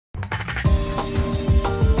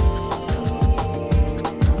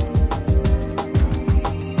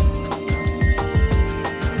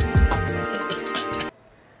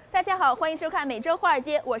好，欢迎收看每周华尔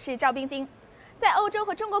街，我是赵冰晶。在欧洲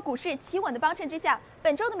和中国股市企稳的帮衬之下，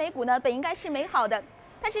本周的美股呢本应该是美好的，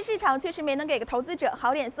但是市场确实没能给个投资者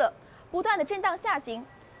好脸色，不断的震荡下行。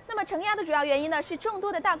那么承压的主要原因呢是众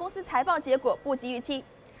多的大公司财报结果不及预期。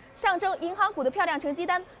上周银行股的漂亮成绩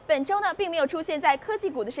单，本周呢并没有出现在科技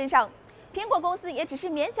股的身上，苹果公司也只是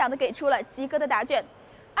勉强的给出了及格的答卷。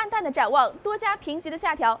暗淡的展望，多家评级的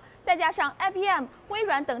下调，再加上 IBM、微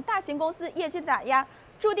软等大型公司业绩的打压，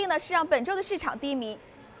注定呢是让本周的市场低迷。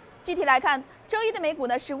具体来看，周一的美股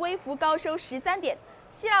呢是微幅高收13点，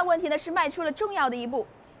希腊问题呢是迈出了重要的一步，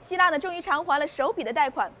希腊呢终于偿还了首笔的贷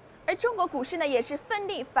款，而中国股市呢也是奋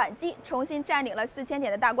力反击，重新占领了4000点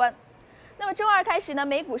的大关。那么周二开始呢，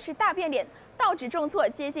美股是大变脸，道指重挫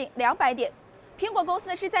接近200点。苹果公司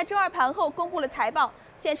呢是在周二盘后公布了财报，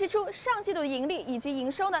显示出上季度的盈利以及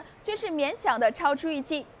营收呢均是勉强的超出预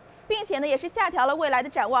期，并且呢也是下调了未来的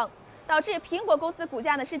展望，导致苹果公司股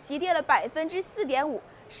价呢是急跌了4.5%，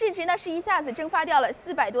市值呢是一下子蒸发掉了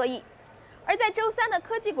400多亿。而在周三的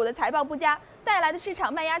科技股的财报不佳带来的市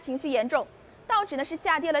场卖压情绪严重，道指呢是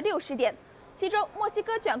下跌了60点，其中墨西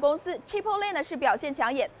哥卷公司 Chipotle 呢是表现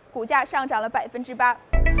抢眼，股价上涨了8%。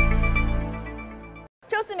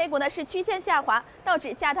周四美股呢是曲线下滑，道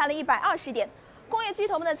指下探了120点。工业巨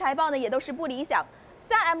头们的财报呢也都是不理想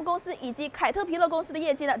，3M 公司以及凯特皮勒公司的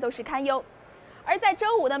业绩呢都是堪忧。而在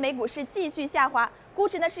周五呢，美股是继续下滑，股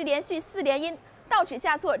指呢是连续4连阴，道指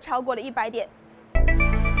下挫超过了100点。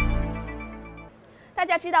大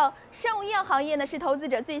家知道，生物医药行业呢是投资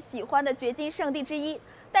者最喜欢的掘金圣地之一，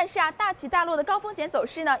但是大起大落的高风险走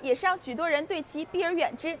势呢，也是让许多人对其避而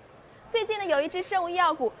远之。最近呢，有一只生物医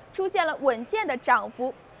药股出现了稳健的涨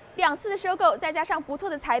幅，2次的收购，再加上不错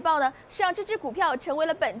的财报呢，是让这只股票成为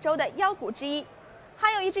了本周的妖股之一。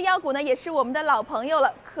还有一只妖股呢，也是我们的老朋友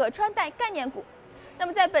了，可穿戴概念股。那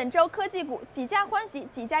么在本周科技股几家欢喜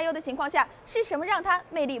几家忧的情况下，是什么让它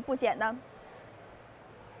魅力不减呢？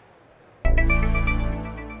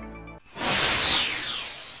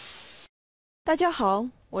大家好，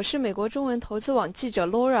我是美国中文投资网记者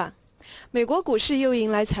Laura。美国股市又迎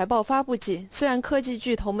来财报发布季，虽然科技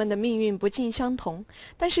巨头们的命运不尽相同，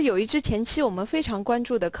但是有一只前期我们非常关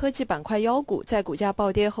注的科技板块妖股，在股价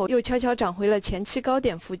暴跌后又悄悄涨回了前期高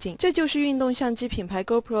点附近。这就是运动相机品牌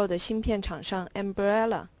GoPro 的芯片厂商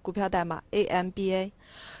Umbrella， 股票代码 AMBA。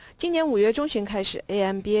今年5月中旬开始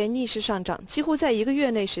 ，AMBA 逆势上涨，几乎在1个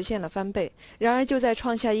月内实现了翻倍。然而，就在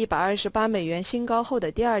创下128美元新高后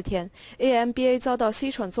的第二天 ，AMBA 遭到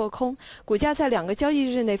C 船做空，股价在2个交易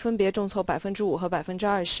日内分别重挫5%和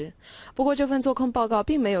20%。不过，这份做空报告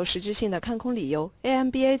并没有实质性的看空理由。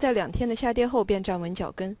AMBA 在2天的下跌后便站稳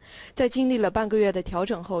脚跟，在经历了半个月的调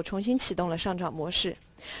整后，重新启动了上涨模式。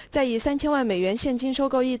在以3000万美元现金收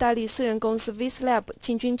购意大利私人公司 Vislab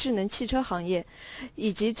进军智能汽车行业，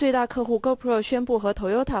以及最大客户 GoPro 宣布和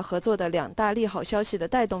Toyota 合作的2大利好消息的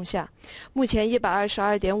带动下，目前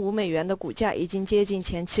122.5美元的股价已经接近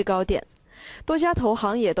前期高点。多家投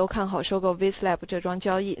行也都看好收购 Vislab 这桩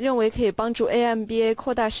交易，认为可以帮助 AMBA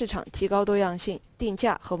扩大市场，提高多样性、定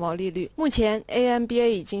价和毛利率。目前 AMBA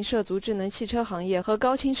已经涉足智能汽车行业和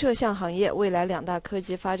高清摄像行业未来2大科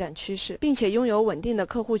技发展趋势，并且拥有稳定的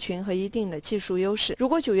客户群和一定的技术优势。如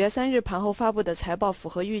果9月3日盘后发布的财报符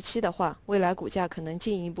合预期的话，未来股价可能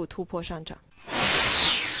进一步突破上涨。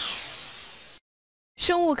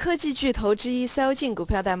生物科技巨头之一 Celgene 股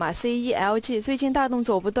票代码 CELG 最近大动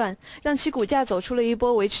作不断，让其股价走出了一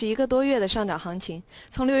波维持1个多月的上涨行情。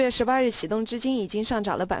从6月18日启动至今，已经上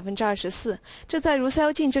涨了24%，这在如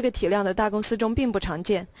Celgene 这个体量的大公司中并不常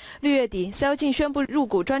见。6月底 ，Celgene 宣布入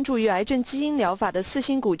股专注于癌症基因疗法的4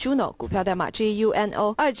星股 Juno 股票代码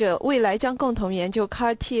JUNO， 二者未来将共同研究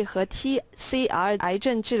CAR-T 和 TCR 癌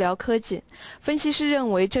症治疗科技。分析师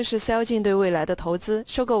认为这是 Celgene 对未来的投资。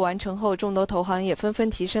收购完成后，众多投行也纷纷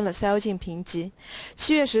提升了 Celgene 评级。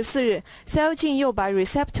7月14日 ，Celgene 又把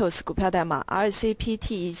Receptos 股票代码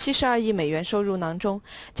RCPT 以72亿美元收入囊中，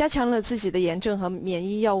加强了自己的炎症和免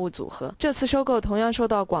疫药物组合。这次收购同样受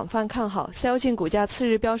到广泛看好 ，Celgene 股价次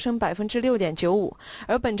日飙升6.95%，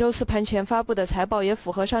而本周四盘前发布的财报也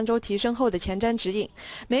符合上周提升后的前瞻指引，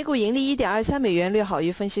每股盈利1.23美元，略好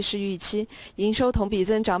于分析师预期，营收同比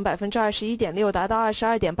增长21.6%，达到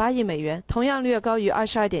22.8亿美元，同样略高于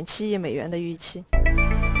22.7亿美元的预期。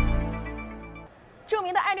著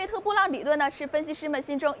名的艾略特波浪理论呢，是分析师们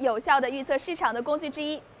心中有效的预测市场的工具之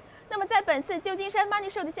一。那么在本次旧金山 Money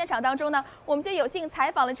Show 的现场当中呢，我们就有幸采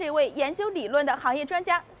访了这位研究理论的行业专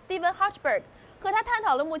家 Steven Hochberg， 和他探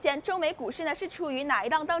讨了目前中美股市呢是处于哪一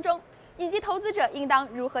浪当中，以及投资者应当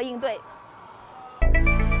如何应对。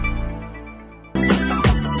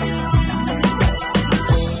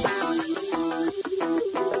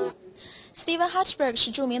Steven Hutchberg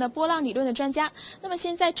是著名的波浪理论的专家。那么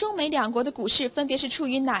现在中美两国的股市分别是处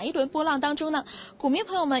于哪一轮波浪当中呢？股民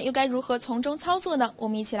朋友们又该如何从中操作呢？我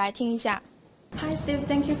们一起来听一下。Hi Steve,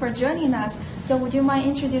 thank you for joining us. So would you mind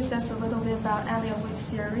introduce us a little bit about Elliott wave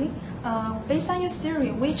theory? Based on your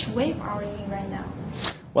theory, which wave are we in right now?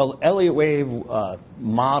 Well, Elliott wave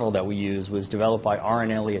model that we use was developed by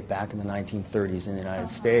R.N. Elliott back in the 1930s in the United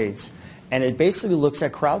States. And it basically looks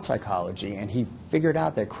at crowd psychology, and he figured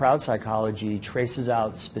out that crowd psychology traces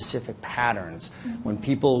out specific patterns. When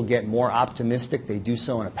people get more optimistic, they do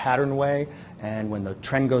so in a pattern way, and when the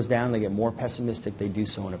trend goes down, they get more pessimistic, they do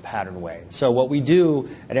so in a pattern way. So what we do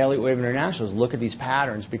at Elliott Wave International is look at these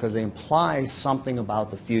patterns because they imply something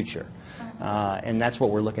about the future. And that's what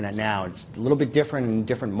we're looking at now. It's a little bit different in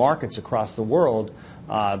different markets across the world.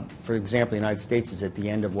 For example, the United States is at the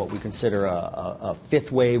end of what we consider a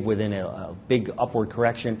fifth wave within a big upward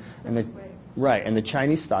correction. And the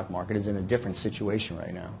Chinese stock market is in a different situation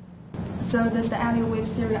right now. So does the Elliott wave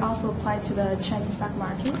theory also apply to the Chinese stock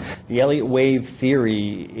market? The Elliott wave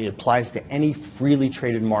theory applies to any freely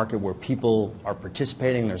traded market where people are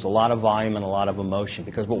participating. There's a lot of volume and a lot of emotion,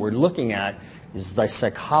 because what we're looking at is the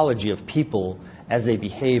psychology of people as they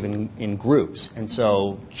behave in groups. And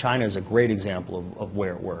so China is a great example of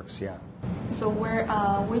where it works, yeah. So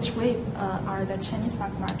which wave are the Chinese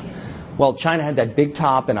stock market? Well, China had that big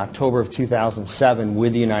top in October of 2007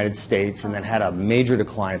 with the United States, and then had a major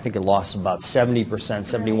decline. I think it lost about 70%,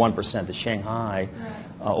 71% to Shanghai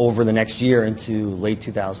over the next year into late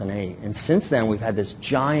 2008. And since then, we've had this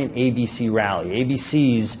giant ABC rally.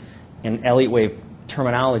 ABCs in Elliott wave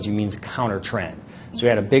terminology means counter trend. So we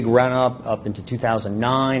had a big run up into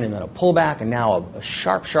 2009, and then a pullback, and now a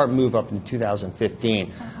sharp move up into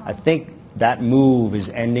 2015. I think that move is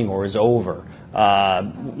ending or is over.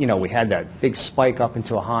 We had that big spike up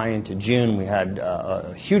into a high into June. We had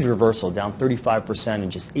a huge reversal, down 35% in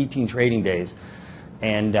just 18 trading days.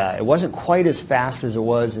 And it wasn't quite as fast as it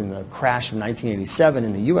was in the crash of 1987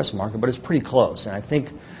 in the U.S. market, but it's pretty close. And I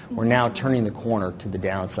think we're now turning the corner to the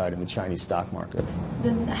downside in the Chinese stock market.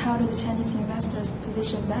 Then how do the Chinese investors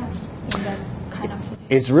position best in that kind of situation?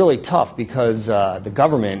 It's really tough because the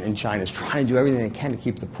government in China is trying to do everything they can to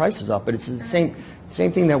keep the prices up, but it's the same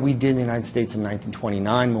thing that we did in the United States in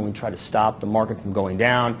 1929 when we tried to stop the market from going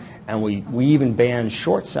down, and we even banned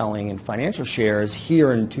short selling in financial shares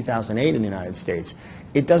here in 2008 in the United States.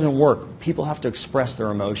 It doesn't work. People have to express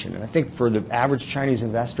their emotion, and I think for the average Chinese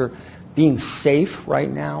investor, being safe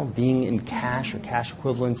right now, being in cash or cash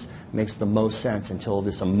equivalents, makes the most sense until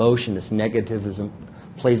this emotion, this negativism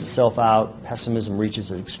plays itself out, pessimism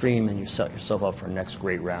reaches an extreme, and you set yourself up for a next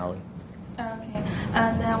great rally. Okay,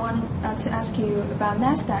 and I wanted to ask you about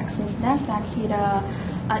NASDAQ, since NASDAQ hit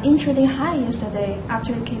an intraday high yesterday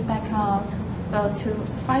after it came back to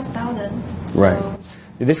 5,000. Right.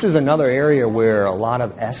 This is another area where a lot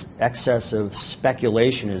of excessive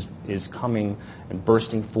speculation is coming and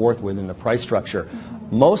bursting forth within the price structure.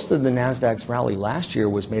 Most of the NASDAQ's rally last year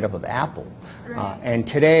was made up of Apple. And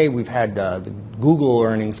today we've had the Google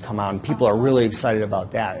earnings come out, and people are really excited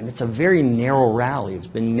about that. And it's a very narrow rally. It's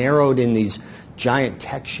been narrowed in these giant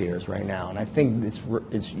tech shares right now. And I think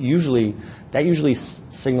that usually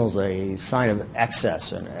signals a sign of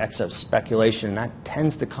excess and excess speculation, and that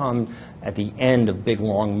tends to come at the end of big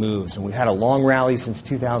long moves. And we've had a long rally since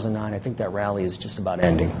 2009. I think that rally is just about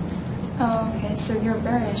ending. Oh, okay. So you're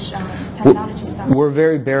bearish on technology stocks? We're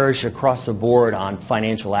very bearish across the board on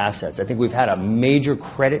financial assets. I think we've had a major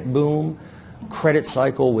credit boom, credit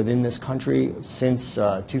cycle within this country since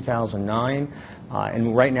 2009.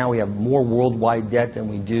 And right now we have more worldwide debt than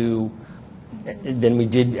we did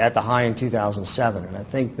at the high in 2007. And I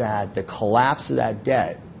think that the collapse of that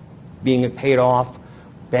debt, being paid off,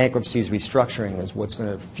 bankruptcies, restructuring, is what's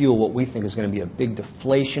going to fuel what we think is going to be a big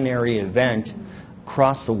deflationary event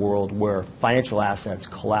across the world where financial assets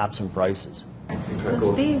collapse in prices.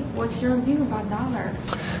 So Steve, what's your view about dollar?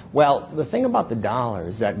 Well, the thing about the dollar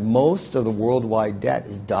is that most of the worldwide debt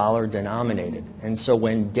is dollar denominated. And so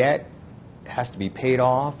when debt has to be paid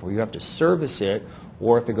off, or you have to service it,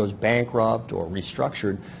 or if it goes bankrupt or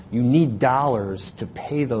restructured, you need dollars to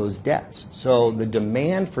pay those debts. So the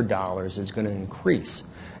demand for dollars is going to increase.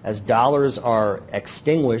 As dollars are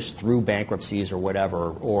extinguished through bankruptcies or whatever,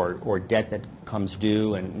 or debt that comes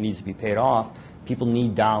due and needs to be paid off, people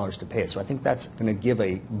need dollars to pay it. So I think that's going to give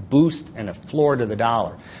a boost and a floor to the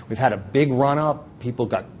dollar. We've had a big run-up.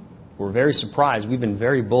 We're very surprised. We've been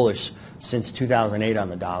very bullish since 2008 on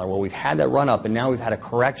the dollar. Well, we've had that run-up, and now we've had a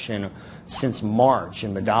correction since March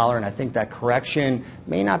in the dollar, and I think that correction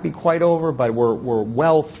may not be quite over, but we're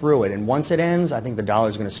well through it. And once it ends, I think the dollar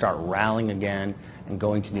is going to start rallying again and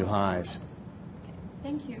going to new highs.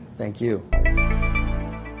 Thank you. Thank you.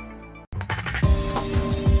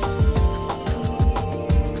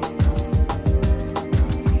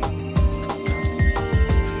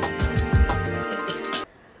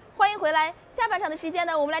 欢迎回来。下半场的时间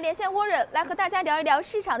呢，我们来连线 Warren 来和大家聊一聊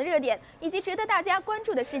市场的热点以及值得大家关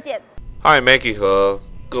注的事件。Hi Maggie 和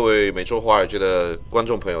各位每周华尔街的观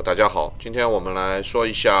众朋友，大家好。今天我们来说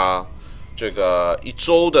一下这个一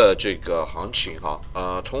周的这个行情哈。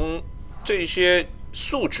从这些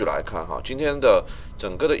数据来看哈，今天的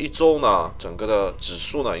整个的一周呢，整个的指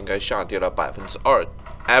数呢应该下跌了2%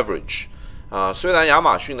 average。虽然亚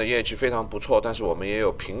马逊的业绩非常不错，但是我们也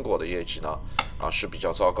有苹果的业绩呢是比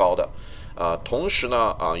较糟糕的。同时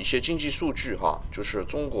呢一些经济数据哈，就是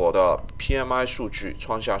中国的 PMI 数据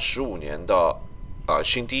创下15年的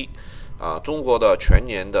新低。中国的全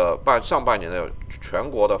年的上半年的全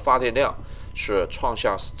国的发电量是创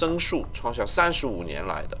下35年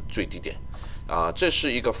来的最低点。这是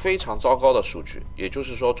一个非常糟糕的数据，也就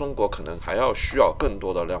是说中国可能还需要更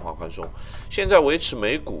多的量化宽松。现在维持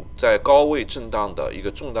美股在高位震荡的一个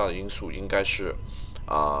重大的因素应该是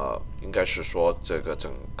说这个整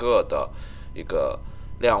个的一个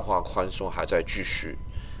量化宽松还在继续。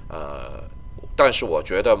但是我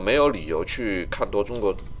觉得没有理由去看多中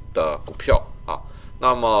国的股票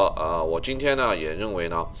那么我今天呢也认为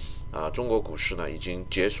呢中国股市呢已经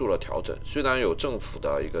结束了调整，虽然有政府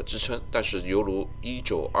的一个支撑，但是犹如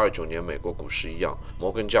1929年美国股市一样，摩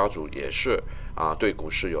根家族也是对股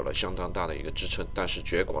市有了相当大的一个支撑，但是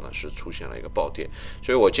结果呢是出现了一个暴跌。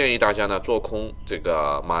所以我建议大家呢做空这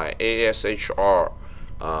个买 ASHR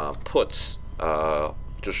puts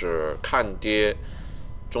就是看跌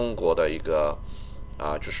中国的一个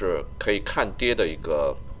就是可以看跌的一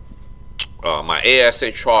个买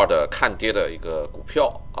ASHR 的看跌的一个股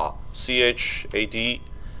票CHAD，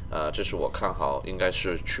这是我看好应该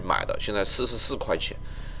是去买的，现在44块钱，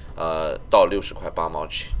到60块8毛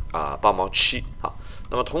7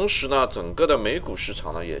那么同时呢，整个的美股市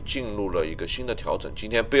场呢也进入了一个新的调整。今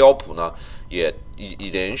天标普呢也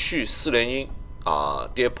连续4连阴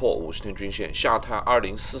跌破50天均线，下探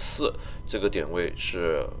2044这个点位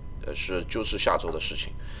就是下周的事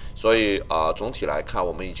情。所以总体来看，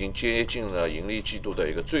我们已经接近了盈利季度的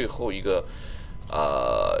一个最后一个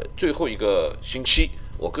星期。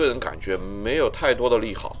我个人感觉没有太多的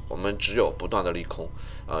利好，我们只有不断的利空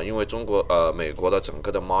因为美国的整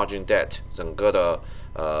个的 margin debt 整个的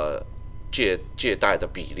借贷的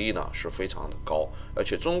比例呢是非常的高，而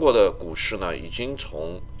且中国的股市呢已经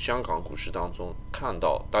从香港股市当中看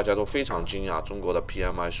到，大家都非常惊讶，中国的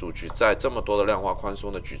PMI 数据在这么多的量化宽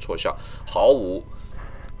松的举措下毫无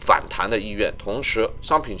反弹的意愿。同时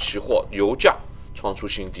商品期货油价创出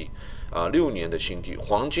新低，6年的新低，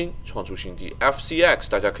黄金创出新低 ，FCX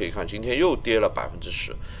大家可以看今天又跌了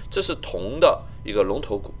10%，这是铜的一个龙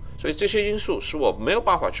头股。所以这些因素使我没有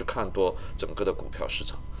办法去看多整个的股票市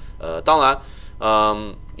场。当然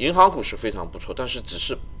银行股是非常不错，但是只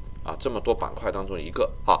是这么多板块当中一个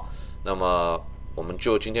那么我们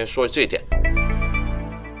就今天说这一点。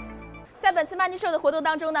在本次 Money Show 的活动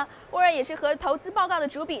当中呢，沃尔也是和投资报告的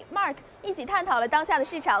主笔 Mark 一起探讨了当下的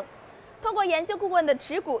市场，通过研究顾问的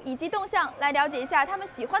持股以及动向来了解一下他们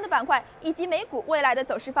喜欢的板块以及美股未来的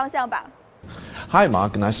走势方向吧。Hi,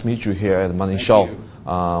 Mark. Nice to meet you here at the Money Show.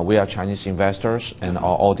 We are Chinese investors, and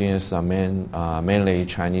our audience are mainly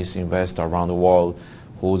Chinese investors around the world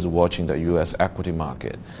who's watching the U.S. equity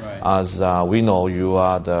market. Right. As we know, you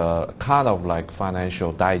are the kind of like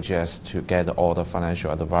financial digest to get all the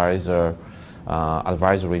financial advisory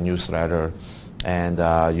newsletter and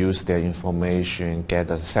use their information, get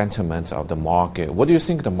the sentiment of the market. What do you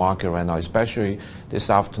think the market right now, especially this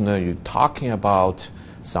afternoon, you're talking about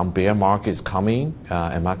some bear markets coming,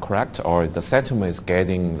 am I correct? Or the sentiment is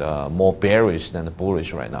getting more bearish than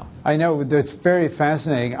bullish right now? I know, that's very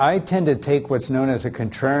fascinating. I tend to take what's known as a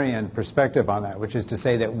contrarian perspective on that, which is to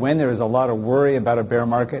say that when there is a lot of worry about a bear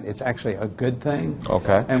market, it's actually a good thing.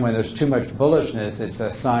 Okay. And when there's too much bullishness, it's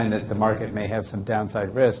a sign that the market may have some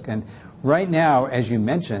downside risk. And right now, as you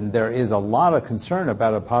mentioned, there is a lot of concern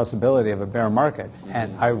about a possibility of a bear market.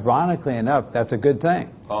 And ironically enough, that's a good thing.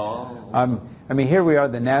 I mean, here we are,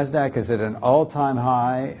 the NASDAQ is at an all-time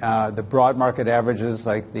high. The broad market averages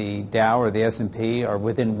like the Dow or the S&P are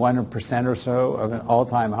within 1% or so of an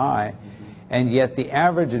all-time high. And yet the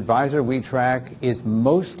average advisor we track is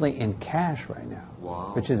mostly in cash right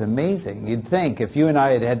now, which is amazing. You'd think if you and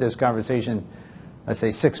I had had this conversation, let's say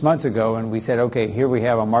 6 months ago, and we said, okay, here we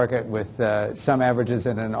have a market with some averages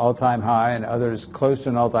at an all-time high and others close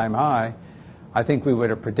to an all-time high, I think we would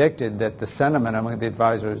have predicted that the sentiment among the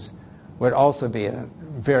advisors would also be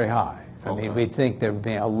very high. I mean, we think there would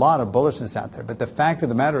be a lot of bullishness out there, but the fact of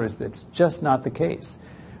the matter is that's just not the case.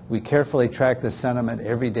 We carefully track the sentiment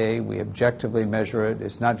every day. We objectively measure it.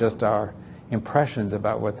 It's not just our impressions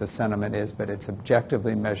about what the sentiment is, but it's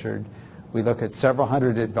objectively measured. We look at several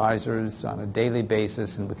hundred advisors on a daily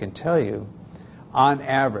basis, and we can tell you, on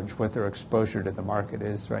average, what their exposure to the market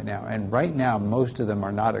is right now. And right now, most of them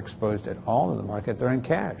are not exposed at all to the market. They're in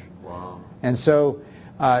cash. Wow. And so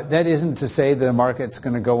that isn't to say the market's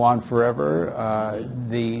going to go on forever.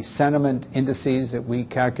 The sentiment indices that we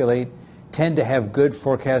calculate tend to have good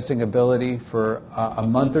forecasting ability for a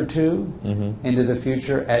month or two into the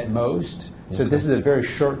future at most. So this is a very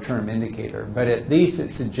short-term indicator, but at least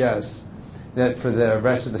it suggests that for the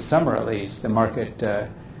rest of the summer at least, the market,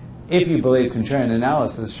 if you believe contrarian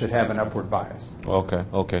analysis, should have an upward bias. Okay,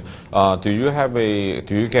 okay. Do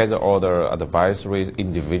you get all the advisory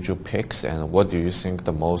individual picks, and what do you think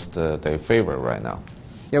the most they favor right now?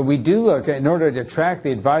 Yeah, we do look, in order to track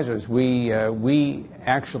the advisors, we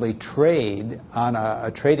actually trade on a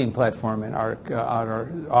trading platform in our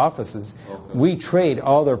offices. Okay. We trade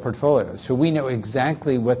all their portfolios, so we know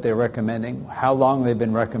exactly what they're recommending, how long they've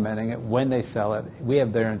been recommending it, when they sell it. We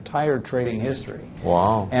have their entire trading history.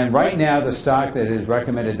 Wow. And right now the stock that is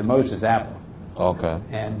recommended the most is Apple. Okay.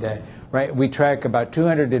 And we track about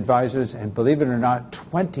 200 advisors, and believe it or not,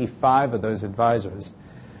 25 of those advisors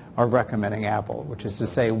are recommending Apple, which is to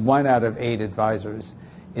say 1 out of 8 advisors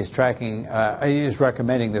is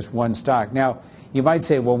recommending this one stock. Now, you might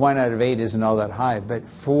say, well, 1 out of 8 isn't all that high, but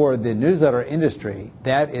for the newsletter industry,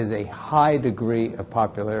 that is a high degree of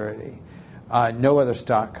popularity. No other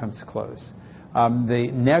stock comes close.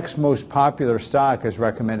 The next most popular stock is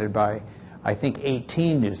recommended by, I think,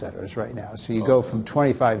 18 newsletters right now. So you go from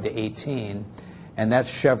 25 to 18, and that's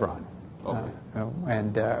Chevron. Okay.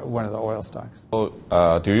 And one of the oil stocks.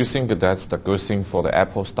 So, do you think that's the good thing for the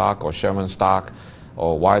Apple stock or Chevron stock,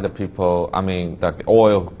 or why the people? I mean, the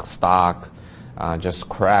oil stock just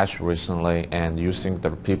crashed recently, and you think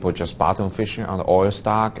the people just bottom fishing on the oil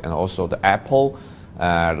stock, and also the Apple?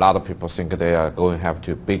 A lot of people think they are going to have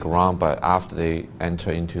to big run, but after they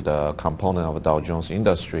enter into the component of the Dow Jones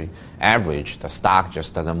industry average, the stock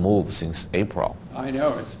just doesn't move since April. I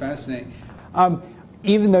know, it's fascinating.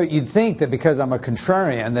 Even though you'd think that because I'm a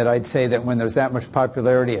contrarian that I'd say that when there's that much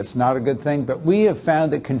popularity it's not a good thing, but we have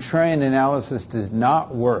found that contrarian analysis does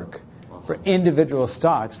not work for individual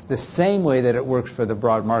stocks the same way that it works for the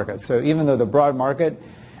broad market. So even though the broad market,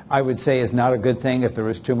 I would say, is not a good thing if there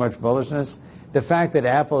was too much bullishness, the fact that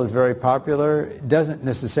Apple is very popular doesn't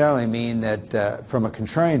necessarily mean that from a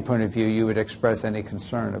contrarian point of view you would express any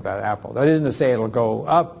concern about Apple. That isn't to say it'll go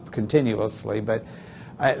up continuously, but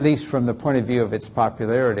at least from the point of view of its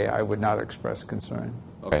popularity, I would not express concern.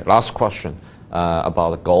 Okay, last question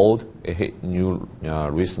about gold. It hit new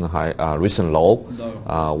recent low.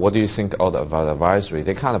 What do you think of the advisory?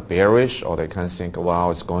 They kind of bearish, or they kind of think,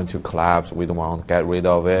 wow, it's going to collapse. We don't want to get rid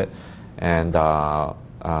of it. And the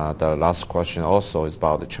last question also is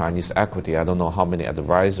about the Chinese equity. I don't know how many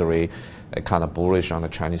advisory kind of bullish on the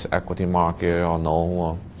Chinese equity market or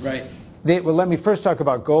no. Right. Well, let me first talk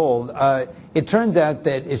about gold. It turns out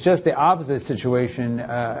that it's just the opposite situation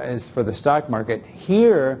as for the stock market.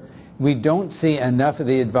 Here, we don't see enough of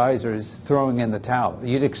the advisors throwing in the towel.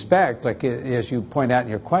 You'd expect, like as you point out in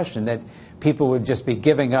your question, that people would just be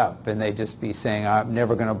giving up and they'd just be saying, I'm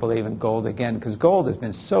never going to believe in gold again, because gold has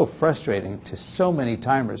been so frustrating to so many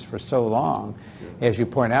timers for so long. As you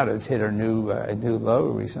point out, it's hit a new low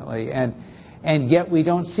recently, and yet we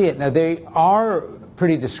don't see it. Now, they are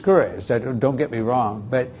pretty discouraged, don't get me wrong,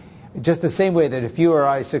 but just the same way that if you or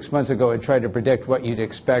I 6 months ago had tried to predict what you'd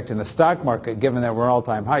expect in the stock market, given that we're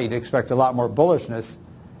all-time high, you'd expect a lot more bullishness,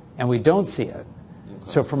 and we don't see it.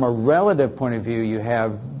 So from a relative point of view, you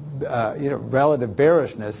have relative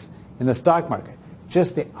bearishness in the stock market.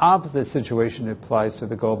 Just the opposite situation applies to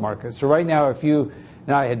the gold market. So right now, if you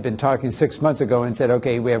and I had been talking 6 months ago and said,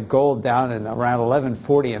 okay, we have gold down in around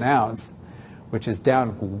 $11.40 an ounce, which is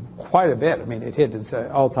down quite a bit. I mean, it hit its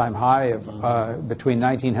all-time high of between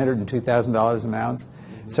 $1,900 and $2,000 an ounce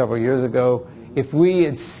several years ago. If we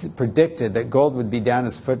had predicted that gold would be down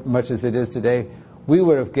as much as it is today, we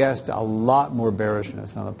would have guessed a lot more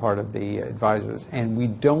bearishness on the part of the advisors, and we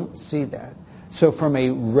don't see that. So from a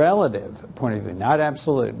relative point of view, not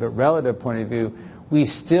absolute, but relative point of view, we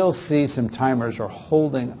still see some timers are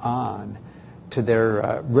holding on to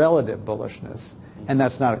their relative bullishness. And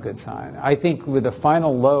that's not a good sign. I think with the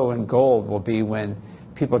final low in gold will be when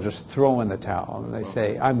people just throw in the towel and they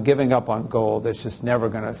say, I'm giving up on gold. It's just never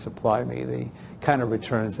going to supply me the kind of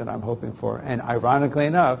returns that I'm hoping for. And ironically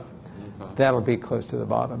enough, that'll be close to the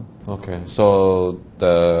bottom. Okay, so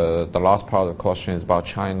the last part of the question is about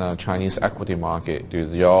Chinese equity market.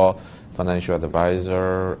 Does your financial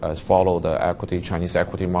advisor follow the Chinese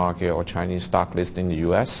equity market or Chinese stock list in the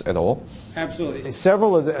U.S. at all? Absolutely.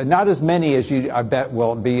 Several of the, not as many as I bet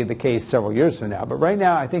will be the case several years from now, but right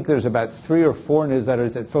now I think there's about 3 or 4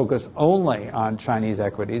 newsletters that focus only on Chinese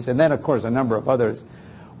equities, and then of course a number of others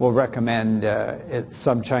will recommend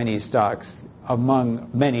some Chinese stocks among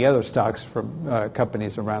many other stocks from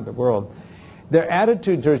companies around the world. Their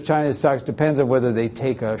attitude towards Chinese stocks depends on whether they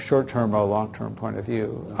take a short-term or a long-term point of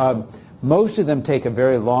view. Most of them take a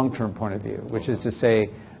very long-term point of view, which is to say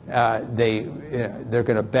they're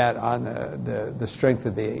going to bet on the strength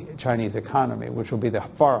of the Chinese economy, which will be the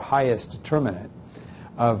far highest determinant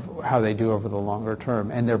of how they do over the longer term,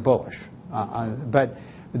 and they're bullish. But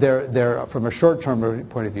they're from a short-term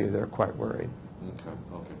point of view, they're quite worried.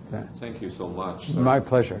 Okay. Thank you so much, sir. My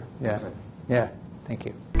pleasure. Yeah. Okay. Yeah. Thank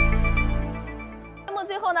you. 那么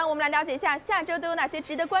最后呢，我们来了解一下下周都有哪些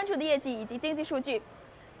值得关注的业绩以及经济数据。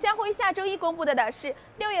将会于下周一公布的是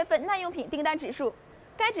6月份耐用品订单指数，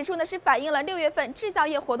该指数呢是反映了6月份制造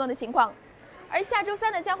业活动的情况。而下周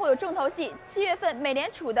三呢将会有重头戏7月份美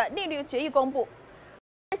联储的利率决议公布，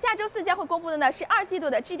而下周四将会公布的呢是2季度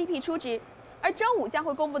的 GDP 初值，而周五将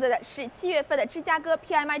会公布的是7月份的芝加哥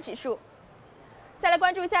PMI 指数。再来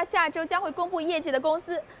关注一下下周将会公布业绩的公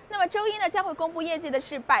司，那么周一呢将会公布业绩的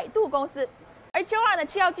是百度公司，而周二呢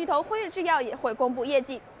制药巨头辉瑞制药也会公布业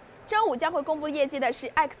绩，周五将会公布业绩的是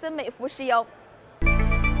埃克森美孚石油。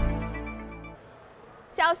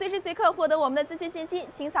想要随时随刻获得我们的资讯信息，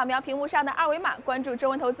请扫描屏幕上的2维码，关注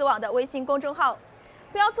中文投资网的微信公众号，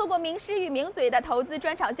不要错过名师与名嘴的投资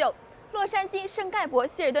专场秀，洛杉矶圣盖博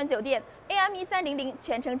希尔顿酒店 AM1300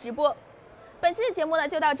全程直播。本期的节目呢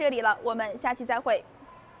就到这里了，我们下期再会。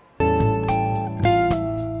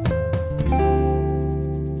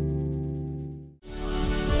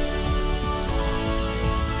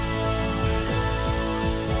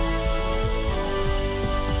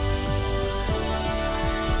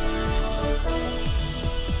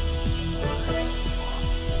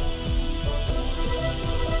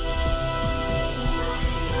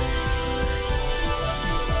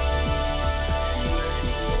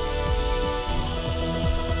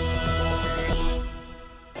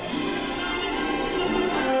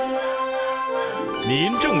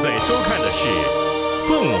您正在收看的是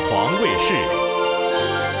凤凰卫视。